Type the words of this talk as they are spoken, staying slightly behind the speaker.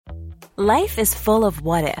Life is full of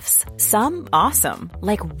what-ifs. Some awesome,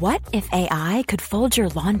 like what if AI could fold your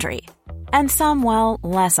laundry? And some, well,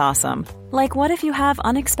 less awesome, like what if you have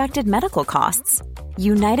unexpected medical costs?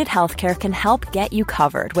 United Healthcare can help get you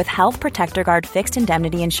covered with Health Protector Guard fixed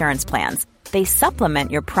indemnity insurance plans. They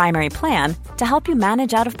supplement your primary plan to help you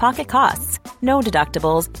manage out-of-pocket costs. No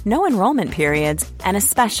deductibles, no enrollment periods, and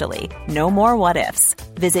especially no more what-ifs.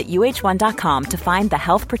 Visit uh1.com to find the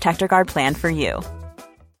Health Protector Guard plan for you.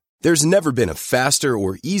 There's never been a faster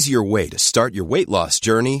or easier way to start your weight loss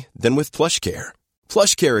journey than with PlushCare.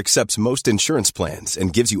 PlushCare accepts most insurance plans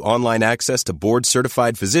and gives you online access to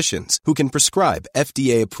board-certified physicians who can prescribe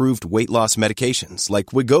FDA-approved weight loss medications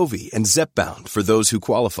like Wegovy and Zepbound for those who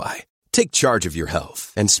qualify. Take charge of your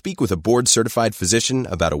health and speak with a board-certified physician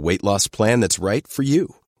about a weight loss plan that's right for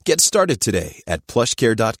you. Get started today at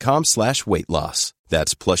plushcare.com/weight loss.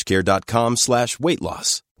 That's plushcare.com/weight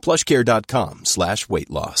loss. plushcare.com/weight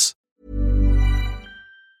loss.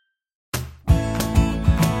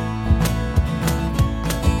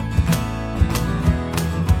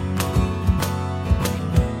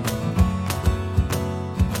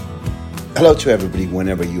 Hello to everybody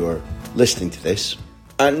whenever you're listening to this.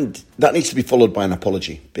 And that needs to be followed by an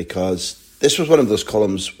apology, because this was one of those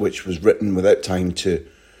columns which was written without time to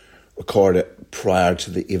record it prior to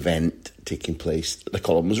the event taking place that the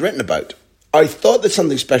column was written about. I thought that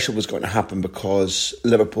something special was going to happen because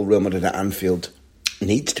Liverpool Real Madrid at Anfield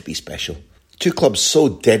needs to be special. Two clubs so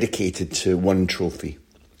dedicated to one trophy,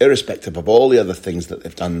 irrespective of all the other things that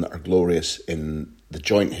they've done that are glorious in the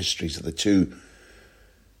joint histories of the two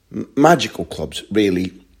magical clubs,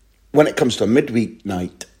 really. When it comes to a midweek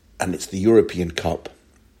night and it's the European Cup,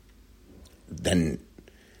 then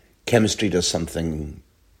chemistry does something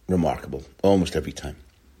remarkable almost every time.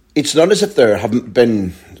 It's not as if there haven't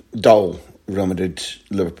been dull Real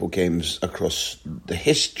Madrid-Liverpool games across the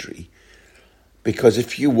history, because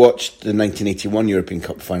if you watched the 1981 European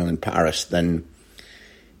Cup final in Paris, then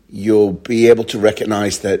you'll be able to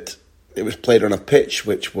recognise that it was played on a pitch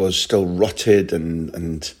which was still rutted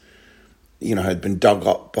and you know, had been dug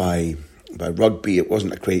up by rugby. It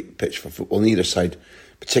wasn't a great pitch for football. Neither side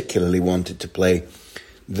particularly wanted to play.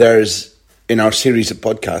 There's, in our series of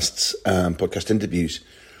podcasts, podcast interviews,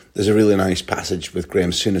 there's a really nice passage with Graham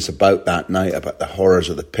Souness about that night, about the horrors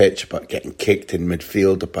of the pitch, about getting kicked in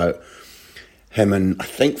midfield, about him and I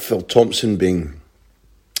think Phil Thompson being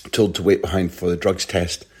told to wait behind for the drugs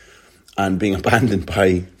test and being abandoned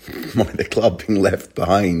by the club, being left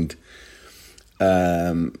behind.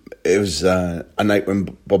 It was a night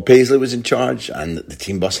when Bob Paisley was in charge and the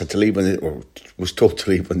team bus had to leave was told to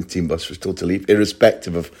leave when the team bus was told to leave,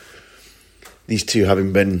 irrespective of these two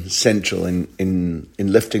having been central in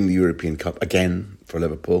lifting the European Cup again for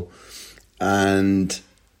Liverpool. And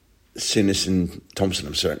Souness and Thompson,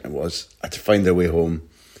 I'm certain it was, had to find their way home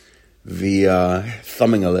via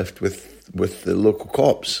thumbing a lift with the local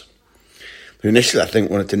cops, who initially I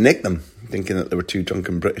think wanted to nick them, thinking that they were two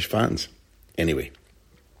drunken British fans. Anyway,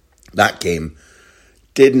 that game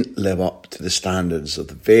didn't live up to the standards of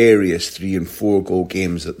the various 3 and 4 goal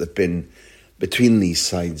games that they've been between these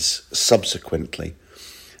sides subsequently.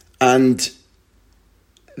 And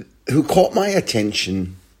who caught my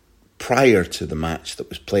attention prior to the match that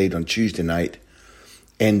was played on Tuesday night,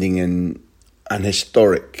 ending in an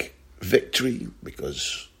historic victory,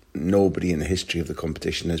 because nobody in the history of the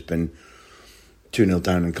competition has been 2-0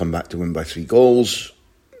 down and come back to win by 3 goals.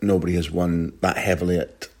 Nobody has won that heavily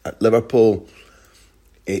at Liverpool.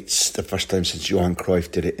 It's the first time since Johan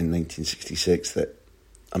Cruyff did it in 1966 that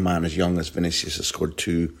a man as young as Vinicius has scored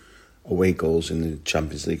 2 away goals in the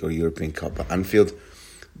Champions League or European Cup at Anfield.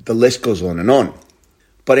 The list goes on and on.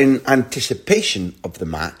 But in anticipation of the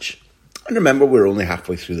match, and remember we're only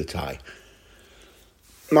halfway through the tie,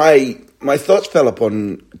 my thoughts fell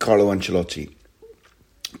upon Carlo Ancelotti,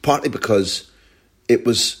 partly because it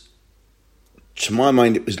was, to my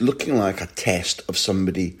mind, it was looking like a test of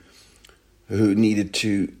somebody who needed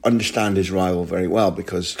to understand his rival very well,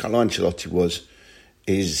 because Carlo Ancelotti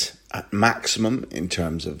is at maximum in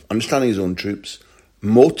terms of understanding his own troops,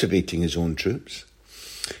 motivating his own troops.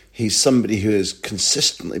 He's somebody who has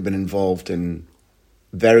consistently been involved in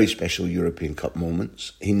very special European Cup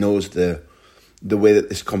moments. He knows the way that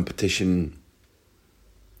this competition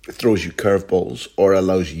throws you curveballs or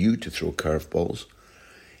allows you to throw curveballs.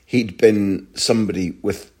 He'd been somebody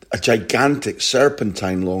with a gigantic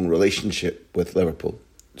serpentine-long relationship with Liverpool,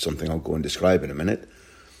 something I'll go and describe in a minute,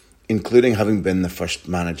 including having been the first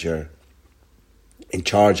manager in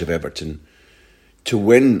charge of Everton to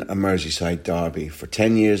win a Merseyside derby. For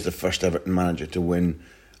 10 years, the first Everton manager to win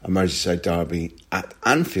a Merseyside derby at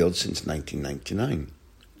Anfield since 1999.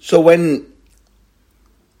 So when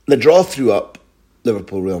the draw threw up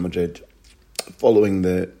Liverpool-Real Madrid, following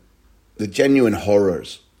the genuine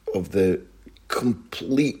horrors of the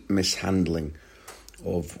complete mishandling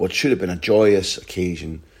of what should have been a joyous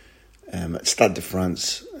occasion at Stade de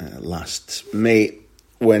France last May,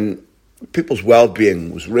 when people's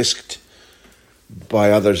well-being was risked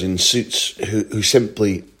by others in suits who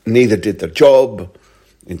simply neither did their job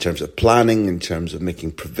in terms of planning, in terms of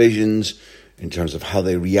making provisions, in terms of how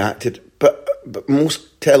they reacted, but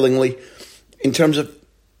most tellingly, in terms of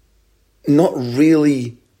not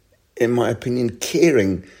really, in my opinion,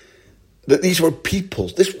 caring that these were people.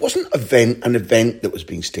 This wasn't an event that was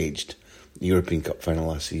being staged, the European Cup final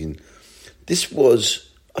last season. This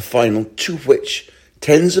was a final to which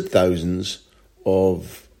tens of thousands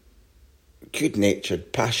of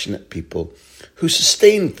good-natured, passionate people who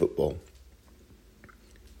sustain football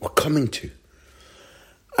were coming to.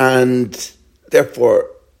 And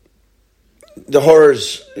therefore, the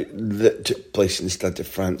horrors that took place in Stade de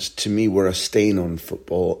France, to me, were a stain on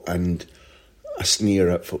football and a sneer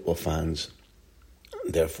at football fans.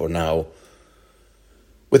 Therefore now,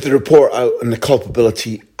 with the report out and the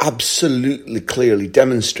culpability absolutely clearly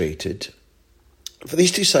demonstrated, for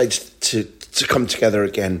these two sides to come together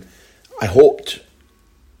again, I hoped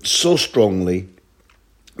so strongly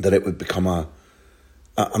that it would become a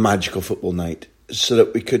magical football night, so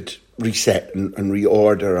that we could reset and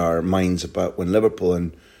reorder our minds about when Liverpool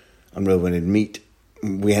and Real Madrid meet,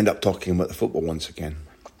 we end up talking about the football once again.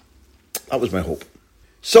 That was my hope.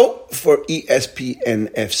 So, for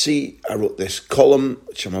ESPN FC, I wrote this column,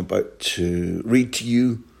 which I'm about to read to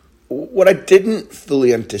you. What I didn't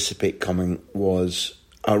fully anticipate coming was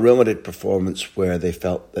a Real Madrid performance where they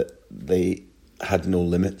felt that they had no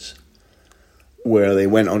limits, where they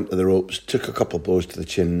went onto the ropes, took a couple of blows to the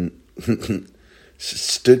chin,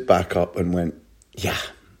 stood back up and went, yeah,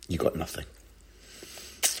 you got nothing.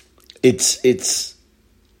 It's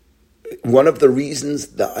one of the reasons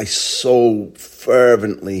that I so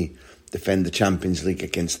fervently defend the Champions League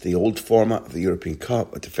against the old format of the European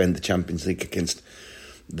Cup. I defend the Champions League against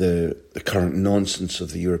the current nonsense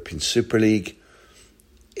of the European Super League,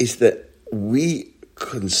 is that we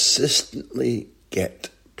consistently get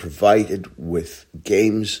provided with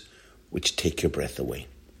games which take your breath away.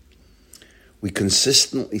 We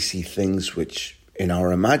consistently see things which, in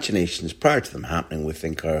our imaginations prior to them happening, we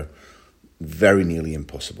think are very nearly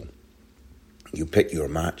impossible. You pick your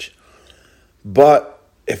match. But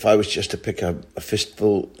if I was just to pick a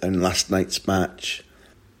fistful in last night's match,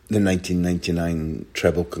 the 1999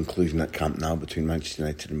 treble conclusion at Camp Nou between Manchester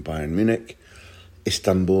United and Bayern Munich,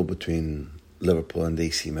 Istanbul between Liverpool and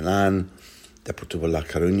AC Milan, Deportivo La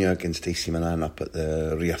Coruña against AC Milan up at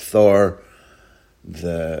the Riazor,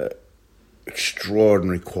 the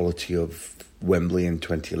extraordinary quality of Wembley in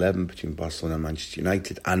 2011 between Barcelona and Manchester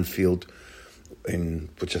United, Anfield,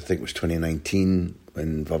 which I think was 2019,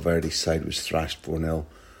 when Valverde's side was thrashed 4-0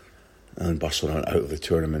 and Barcelona out of the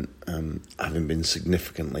tournament, having been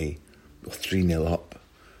significantly 3-0 up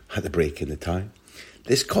at the break in the tie.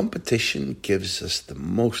 This competition gives us the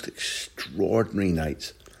most extraordinary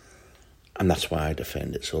nights, and that's why I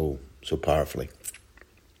defend it so powerfully.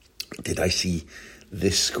 Did I see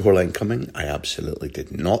this scoreline coming? I absolutely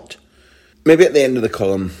did not. Maybe at the end of the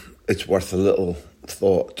column, it's worth a little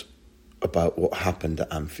thought about what happened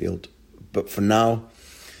at Anfield. But for now,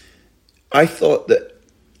 I thought that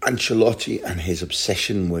Ancelotti and his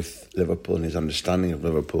obsession with Liverpool and his understanding of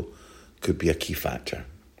Liverpool could be a key factor.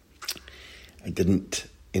 I didn't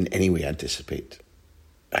in any way anticipate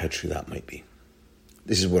how true that might be.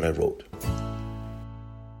 This is what I wrote.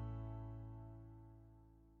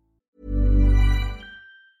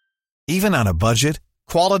 Even on a budget,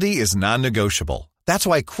 quality is non-negotiable. That's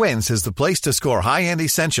why Quince is the place to score high-end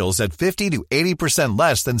essentials at 50 to 80%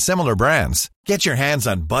 less than similar brands. Get your hands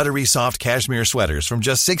on buttery soft cashmere sweaters from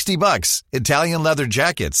just $60, Italian leather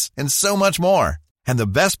jackets, and so much more. And the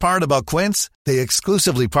best part about Quince, they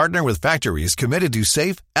exclusively partner with factories committed to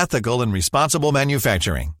safe, ethical, and responsible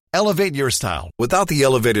manufacturing. Elevate your style without the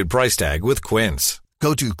elevated price tag with Quince.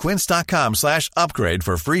 Go to quince.com/upgrade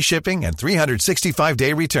for free shipping and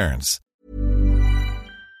 365-day returns.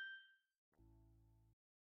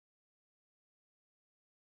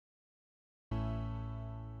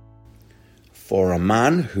 For a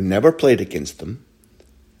man who never played against them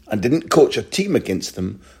and didn't coach a team against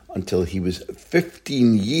them until he was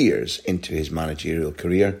 15 years into his managerial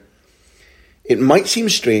career, it might seem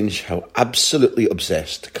strange how absolutely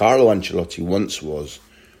obsessed Carlo Ancelotti once was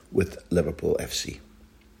with Liverpool FC.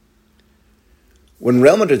 When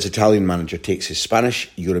Real Madrid's Italian manager takes his Spanish,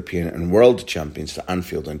 European and world champions to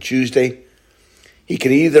Anfield on Tuesday, He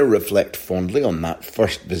can either reflect fondly on that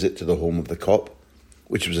first visit to the home of the Kop,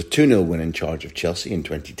 which was a 2-0 win in charge of Chelsea in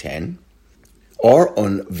 2010, or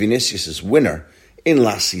on Vinicius' winner in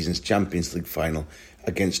last season's Champions League final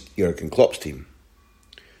against Jurgen Klopp's team.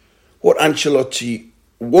 What Ancelotti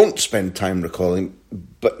won't spend time recalling,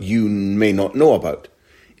 but you may not know about,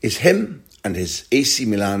 is him and his AC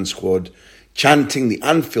Milan squad chanting the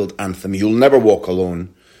Anfield anthem, "You'll Never Walk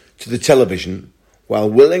Alone," to the television while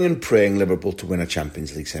willing and praying Liverpool to win a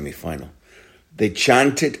Champions League semi-final. They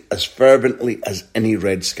chanted as fervently as any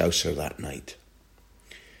Red Scouser that night.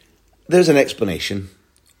 There's an explanation,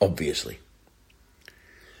 obviously.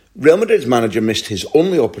 Real Madrid's manager missed his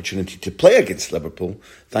only opportunity to play against Liverpool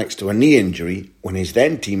thanks to a knee injury when his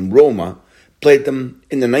then team, Roma, played them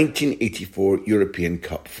in the 1984 European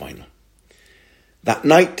Cup final. That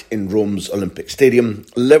night in Rome's Olympic Stadium,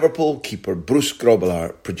 Liverpool keeper Bruce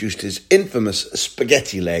Grobbelaar produced his infamous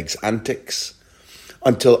spaghetti legs antics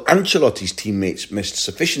until Ancelotti's teammates missed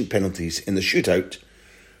sufficient penalties in the shootout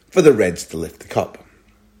for the Reds to lift the cup.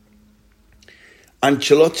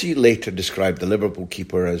 Ancelotti later described the Liverpool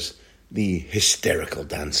keeper as the hysterical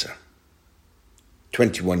dancer.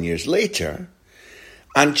 21 years later,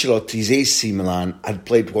 Ancelotti's AC Milan had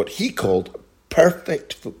played what he called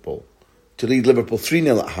perfect football to lead Liverpool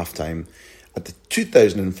 3-0 at half-time at the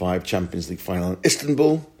 2005 Champions League final in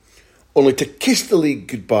Istanbul, only to kiss the league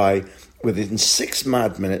goodbye within 6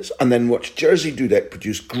 mad minutes and then watch Jerzy Dudek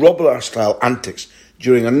produce Grobbelaar-style antics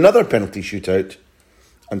during another penalty shootout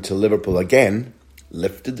until Liverpool again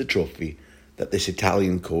lifted the trophy that this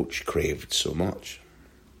Italian coach craved so much.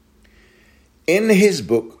 In his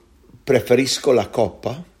book, Preferisco la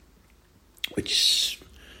Coppa, which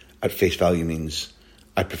at face value means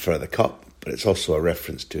I prefer the cup, but it's also a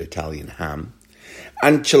reference to Italian ham,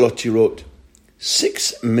 Ancelotti wrote,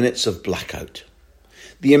 6 minutes of blackout.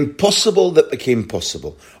 The impossible that became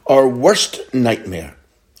possible. Our worst nightmare.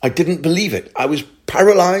 I didn't believe it. I was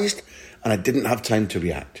paralysed and I didn't have time to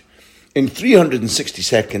react. In 360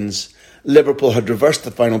 seconds, Liverpool had reversed the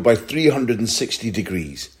final by 360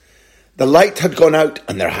 degrees. The light had gone out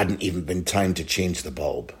and there hadn't even been time to change the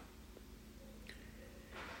bulb.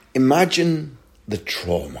 Imagine the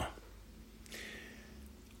trauma.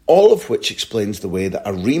 All of which explains the way that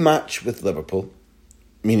a rematch with Liverpool,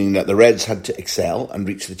 meaning that the Reds had to excel and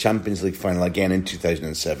reach the Champions League final again in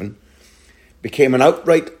 2007, became an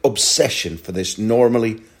outright obsession for this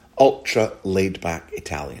normally ultra-laid-back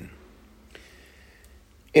Italian.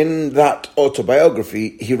 In that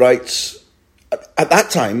autobiography, he writes, at that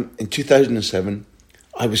time, in 2007,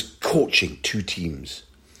 I was coaching 2 teams.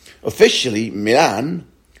 Officially, Milan,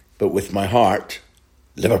 but with my heart,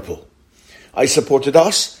 Liverpool. I supported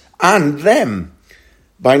us and them.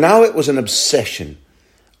 By now it was an obsession.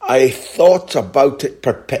 I thought about it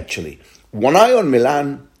perpetually. One eye on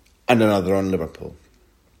Milan and another on Liverpool.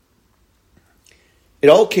 It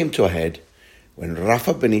all came to a head when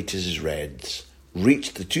Rafa Benitez's Reds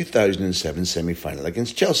reached the 2007 semi-final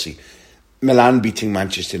against Chelsea. Milan beating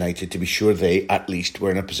Manchester United to be sure they, at least,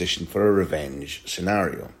 were in a position for a revenge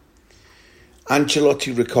scenario.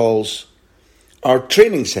 Ancelotti recalls, our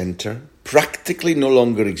training centre practically no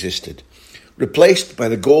longer existed, replaced by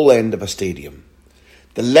the goal end of a stadium.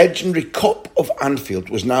 The legendary Kop of Anfield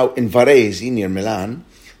was now in Varese, near Milan,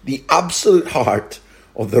 the absolute heart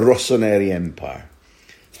of the Rossoneri Empire.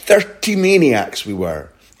 30 maniacs we were,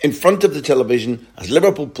 in front of the television as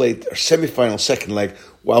Liverpool played their semi-final second leg,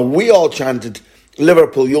 while we all chanted,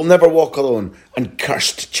 Liverpool, you'll never walk alone, and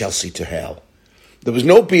cursed Chelsea to hell. There was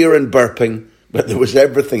no beer and burping, but there was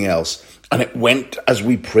everything else, and it went as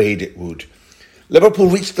we prayed it would. Liverpool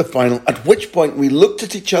reached the final, at which point we looked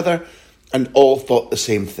at each other and all thought the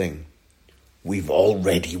same thing. We've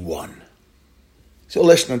already won. So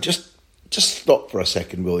listener, just stop for a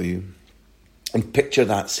second, will you? And picture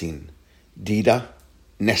that scene. Dida,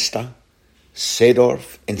 Nesta,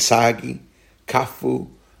 Seedorf, Inzaghi, Cafu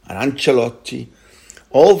and Ancelotti,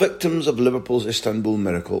 all victims of Liverpool's Istanbul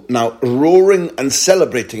miracle, now roaring and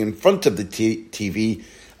celebrating in front of the TV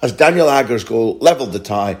as Daniel Agger's goal levelled the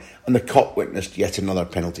tie and the Kop witnessed yet another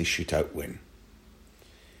penalty shootout win.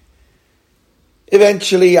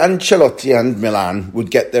 Eventually, Ancelotti and Milan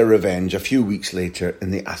would get their revenge a few weeks later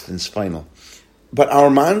in the Athens final. But our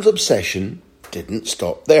man's obsession didn't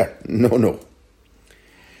stop there. No.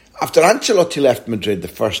 After Ancelotti left Madrid the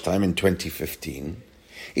first time in 2015,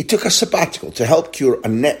 he took a sabbatical to help cure a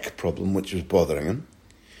neck problem which was bothering him.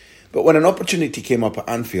 But when an opportunity came up at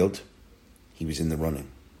Anfield, he was in the running.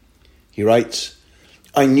 He writes,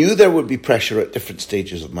 I knew there would be pressure at different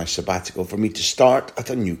stages of my sabbatical for me to start at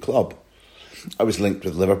a new club. I was linked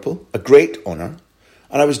with Liverpool, a great honour,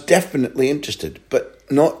 And I was definitely interested, but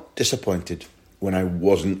not disappointed when I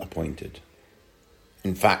wasn't appointed.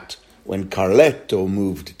 In fact, when Carletto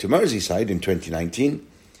moved to Merseyside in 2019,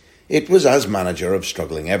 it was as manager of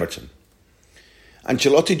struggling Everton.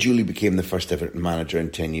 Ancelotti duly became the first Everton manager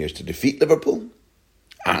in 10 years to defeat Liverpool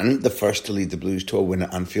and the first to lead the Blues to a win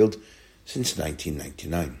at Anfield since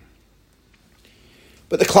 1999.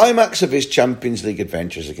 But the climax of his Champions League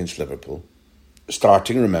adventures against Liverpool,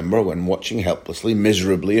 starting, remember, when watching helplessly,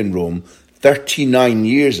 miserably in Rome 39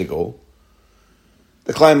 years ago,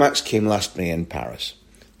 the climax came last May in Paris.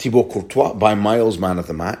 Thibaut Courtois, by miles man of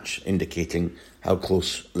the match, indicating how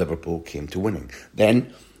close Liverpool came to winning.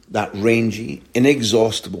 Then, that rangy,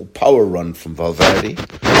 inexhaustible power run from Valverde,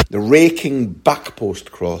 the raking back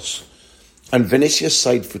post cross, and Vinicius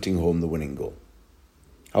side-footing home the winning goal.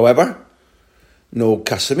 However, no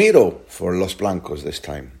Casemiro for Los Blancos this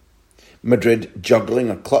time. Madrid juggling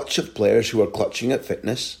a clutch of players who are clutching at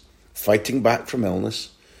fitness, fighting back from illness,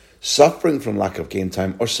 suffering from lack of game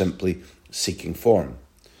time, or simply seeking form.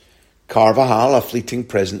 Carvajal, a fleeting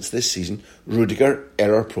presence this season. Rudiger,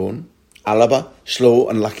 error-prone. Alaba, slow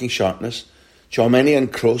and lacking sharpness. Tchouaméni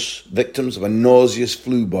and Kroos, victims of a nauseous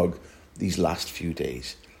flu bug these last few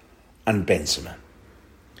days. And Benzema.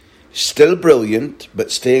 Still brilliant,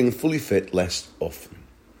 but staying fully fit less often.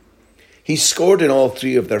 He's scored in all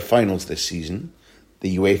three of their finals this season,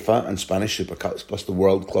 the UEFA and Spanish Super Cups plus the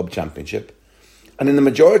World Club Championship, and in the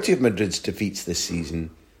majority of Madrid's defeats this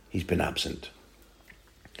season, he's been absent.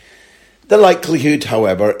 The likelihood,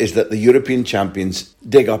 however, is that the European champions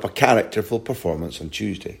dig up a characterful performance on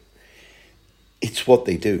Tuesday. It's what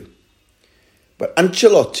they do. But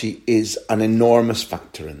Ancelotti is an enormous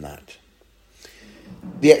factor in that.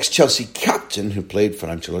 The ex-Chelsea captain who played for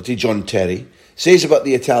Ancelotti, John Terry, says about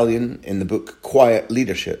the Italian in the book Quiet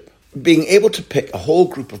Leadership, being able to pick a whole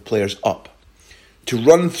group of players up, to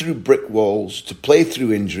run through brick walls, to play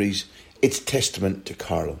through injuries, it's testament to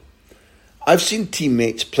Carlo. I've seen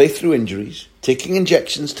teammates play through injuries, taking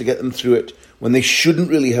injections to get them through it when they shouldn't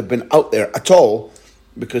really have been out there at all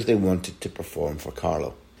because they wanted to perform for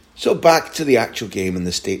Carlo. So back to the actual game and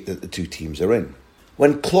the state that the two teams are in.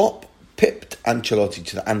 When Klopp pipped Ancelotti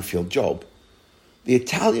to the Anfield job, the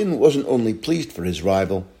Italian wasn't only pleased for his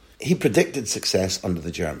rival, he predicted success under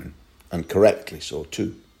the German, and correctly so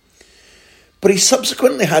too. But he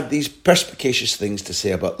subsequently had these perspicacious things to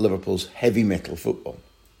say about Liverpool's heavy metal football.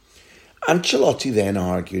 Ancelotti then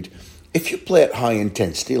argued, if you play at high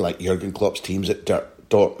intensity like Jurgen Klopp's teams at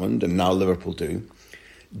Dortmund and now Liverpool do,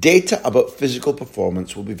 data about physical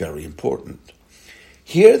performance will be very important.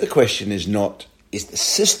 Here the question is not, is the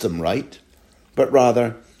system right, but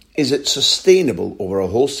rather, is it sustainable over a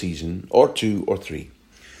whole season, or two or three?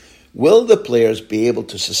 Will the players be able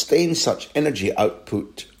to sustain such energy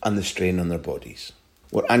output and the strain on their bodies?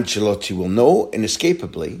 What Ancelotti will know,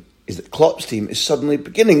 inescapably, is that Klopp's team is suddenly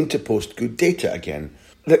beginning to post good data again.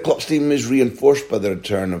 That Klopp's team is reinforced by the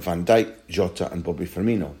return of Van Dijk, Jota and Bobby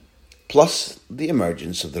Firmino. Plus the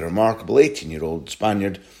emergence of the remarkable 18-year-old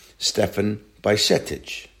Spaniard Stefan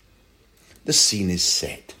Bajcetic. The scene is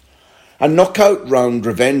set. A knockout round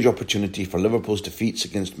revenge opportunity for Liverpool's defeats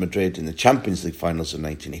against Madrid in the Champions League finals of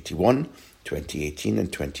 1981, 2018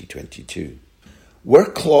 and 2022. Were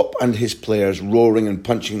Klopp and his players roaring and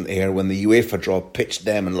punching the air when the UEFA draw pitched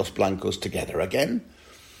them and Los Blancos together again?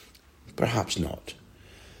 Perhaps not.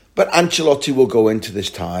 But Ancelotti will go into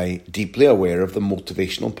this tie deeply aware of the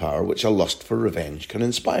motivational power which a lust for revenge can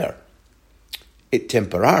inspire. It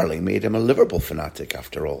temporarily made him a Liverpool fanatic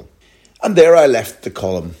after all. And there I left the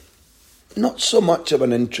column. Not so much of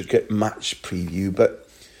an intricate match preview, but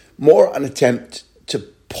more an attempt to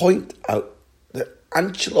point out that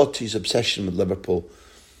Ancelotti's obsession with Liverpool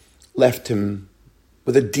left him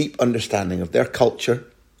with a deep understanding of their culture,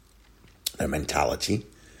 their mentality,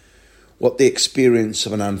 what the experience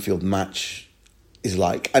of an Anfield match is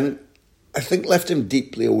like, and I think left him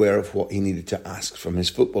deeply aware of what he needed to ask from his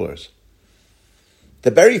footballers.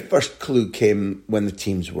 The very first clue came when the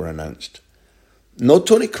teams were announced. No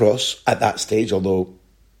Toni Kroos at that stage, although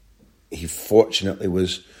he fortunately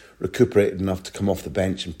was recuperated enough to come off the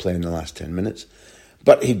bench and play in the last 10 minutes.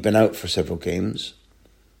 But he'd been out for several games.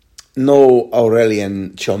 No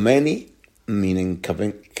Aurelien Tchouaméni, meaning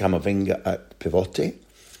Camavinga at Pivote,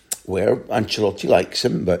 where Ancelotti likes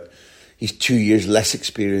him, but he's 2 years less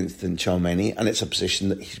experienced than Tchouaméni, and it's a position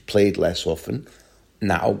that he's played less often.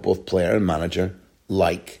 Now, both player and manager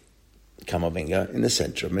like Camavinga in the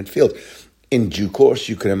centre of midfield. In due course,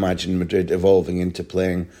 you can imagine Madrid evolving into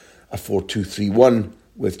playing a 4-2-3-1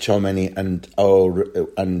 with Tchouaméni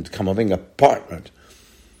and Camavinga partnered.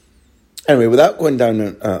 Anyway, without going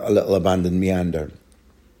down a little abandoned meander,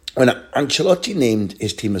 When Ancelotti named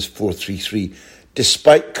his team as 4-3-3,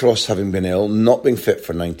 despite Kroos having been ill, not being fit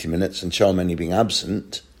for 90 minutes, and Tchouaméni being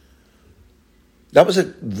absent, that was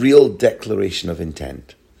a real declaration of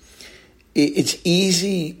intent. It's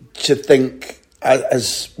easy to think,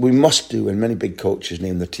 as we must do when many big coaches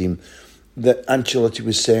name their team, that Ancelotti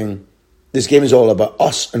was saying, this game is all about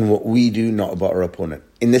us and what we do, not about our opponent.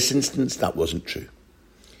 In this instance, that wasn't true.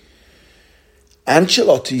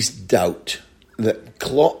 Ancelotti's doubt that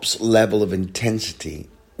Klopp's level of intensity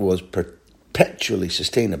was perpetually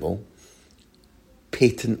sustainable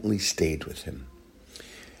patently stayed with him.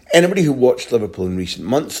 Anybody who watched Liverpool in recent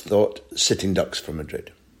months thought sitting ducks for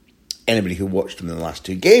Madrid. Anybody who watched them in the last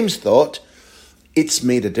two games thought it's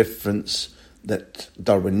made a difference that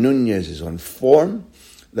Darwin Núñez is on form,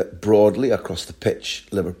 that broadly across the pitch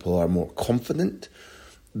Liverpool are more confident,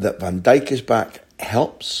 that Van Dijk is back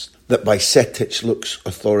helps, that Bajcetic looks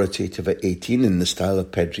authoritative at 18 in the style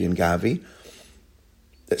of Pedri and Gavi,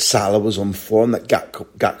 that Salah was on form, that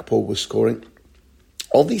Gakpo was scoring.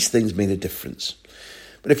 All these things made a difference.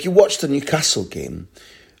 But if you watched the Newcastle game,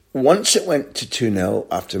 once it went to 2-0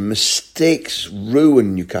 after mistakes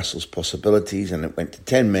ruined Newcastle's possibilities and it went to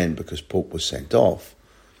 10 men because Pope was sent off,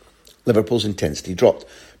 Liverpool's intensity dropped.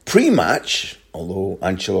 Pre-match, although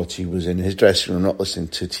Ancelotti was in his dressing room not listening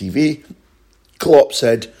to TV, Klopp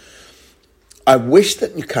said, I wish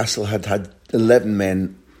that Newcastle had 11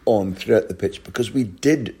 men on throughout the pitch because we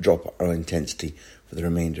did drop our intensity for the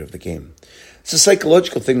remainder of the game. It's a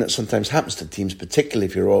psychological thing that sometimes happens to teams, particularly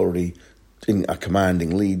if you're already in a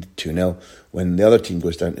commanding lead 2-0. When the other team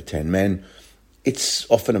goes down to 10 men, it's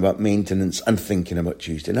often about maintenance and thinking about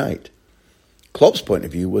Tuesday night. Klopp's point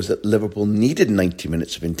of view was that Liverpool needed 90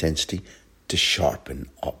 minutes of intensity to sharpen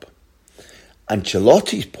up.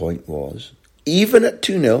 Ancelotti's point was, even at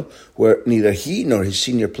 2-0, where neither he nor his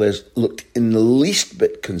senior players looked in the least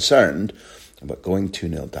bit concerned about going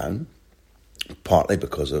 2-0 down, partly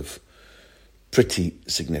because of pretty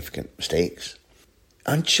significant mistakes,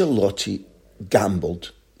 Ancelotti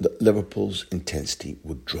gambled that Liverpool's intensity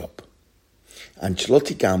would drop.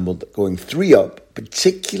 Ancelotti gambled that going 3 up,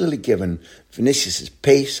 particularly given Vinicius'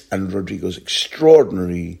 pace and Rodrigo's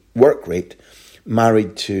extraordinary work rate,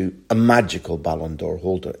 married to a magical Ballon d'Or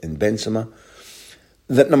holder in Benzema,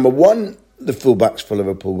 that number one, the fullbacks for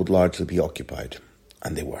Liverpool would largely be occupied,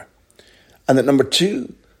 and they were. And that number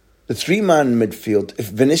two, the 3-man midfield, if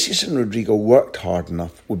Vinicius and Rodrigo worked hard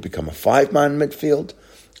enough, would become a 5-man midfield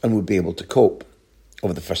and would be able to cope.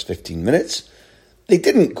 Over the first 15 minutes, they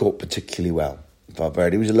didn't cope particularly well.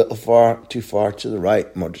 Valverde was a little too far to the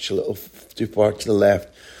right, Modric a little too far to the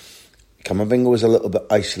left. Camavinga was a little bit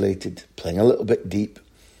isolated, playing a little bit deep.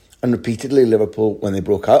 And repeatedly, Liverpool, when they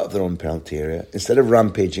broke out of their own penalty area, instead of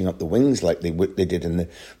rampaging up the wings like they did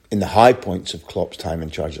in the high points of Klopp's time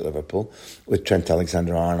in charge at Liverpool, with Trent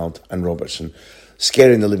Alexander-Arnold and Robertson,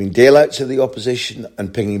 scaring the living daylights of the opposition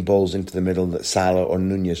and pinging balls into the middle that Salah or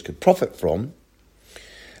Núñez could profit from,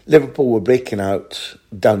 Liverpool were breaking out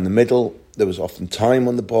down the middle. There was often time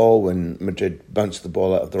on the ball when Madrid bounced the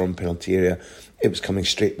ball out of their own penalty area. It was coming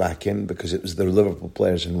straight back in because it was the Liverpool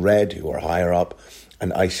players in red who were higher up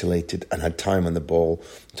and isolated and had time on the ball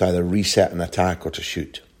to either reset an attack or to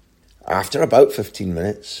shoot. After about 15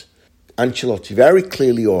 minutes, Ancelotti very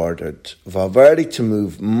clearly ordered Valverde to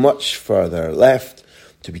move much further left,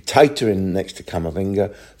 to be tighter in next to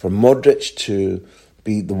Camavinga, for Modric to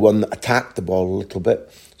be the one that attacked the ball a little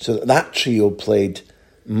bit, so that trio played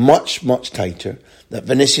much, much tighter, that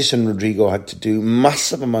Vinicius and Rodrigo had to do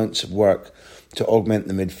massive amounts of work to augment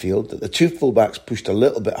the midfield, that the two fullbacks pushed a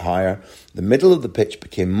little bit higher, the middle of the pitch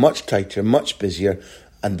became much tighter, much busier,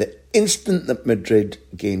 and the instant that Madrid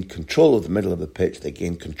gained control of the middle of the pitch, they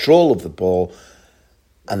gained control of the ball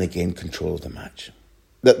and they gained control of the match.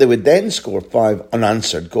 That they would then score 5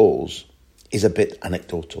 unanswered goals is a bit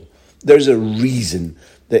anecdotal. There's a reason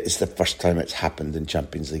that it's the first time it's happened in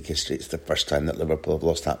Champions League history. It's the first time that Liverpool have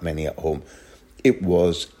lost that many at home. It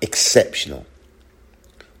was exceptional.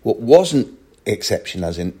 What wasn't exception,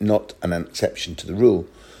 as in not an exception to the rule,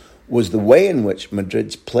 was the way in which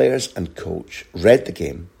Madrid's players and coach read the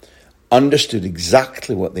game, understood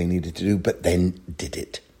exactly what they needed to do, but then did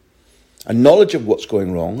it. A knowledge of what's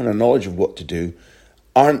going wrong and a knowledge of what to do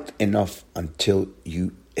aren't enough until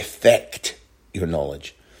you effect your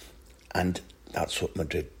knowledge. And that's what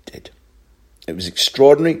Madrid did. It was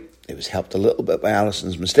extraordinary. It was helped a little bit by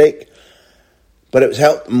Alisson's mistake, but it was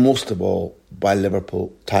helped most of all by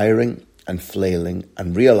Liverpool tiring and flailing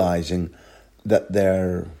and realising that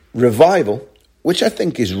their revival, which I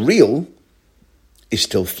think is real, is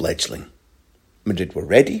still fledgling. Madrid were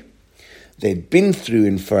ready. They'd been through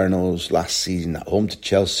infernos last season at home to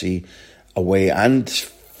Chelsea, away, and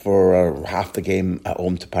for half the game at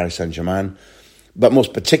home to Paris Saint-Germain, but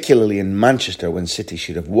most particularly in Manchester when City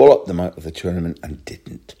should have walloped them out of the tournament and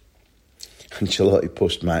didn't. Ancelotti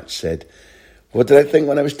post-match said, "What did I think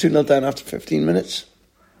when I was 2-0 down after 15 minutes?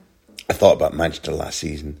 I thought about Manchester last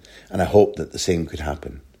season and I hoped that the same could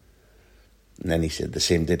happen." And then he said the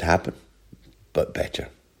same did happen, but better.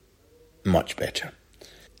 Much better.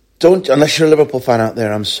 Unless you're a Liverpool fan out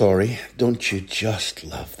there, I'm sorry, don't you just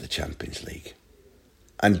love the Champions League?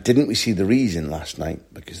 And didn't we see the reason last night,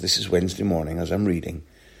 because this is Wednesday morning as I'm reading,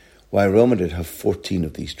 why Real Madrid have 14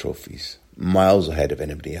 of these trophies, miles ahead of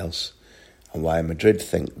anybody else, and why Madrid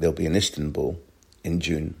think they'll be in Istanbul in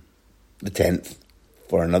June, the 10th,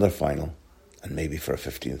 for another final, and maybe for a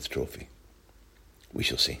 15th trophy. We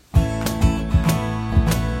shall see.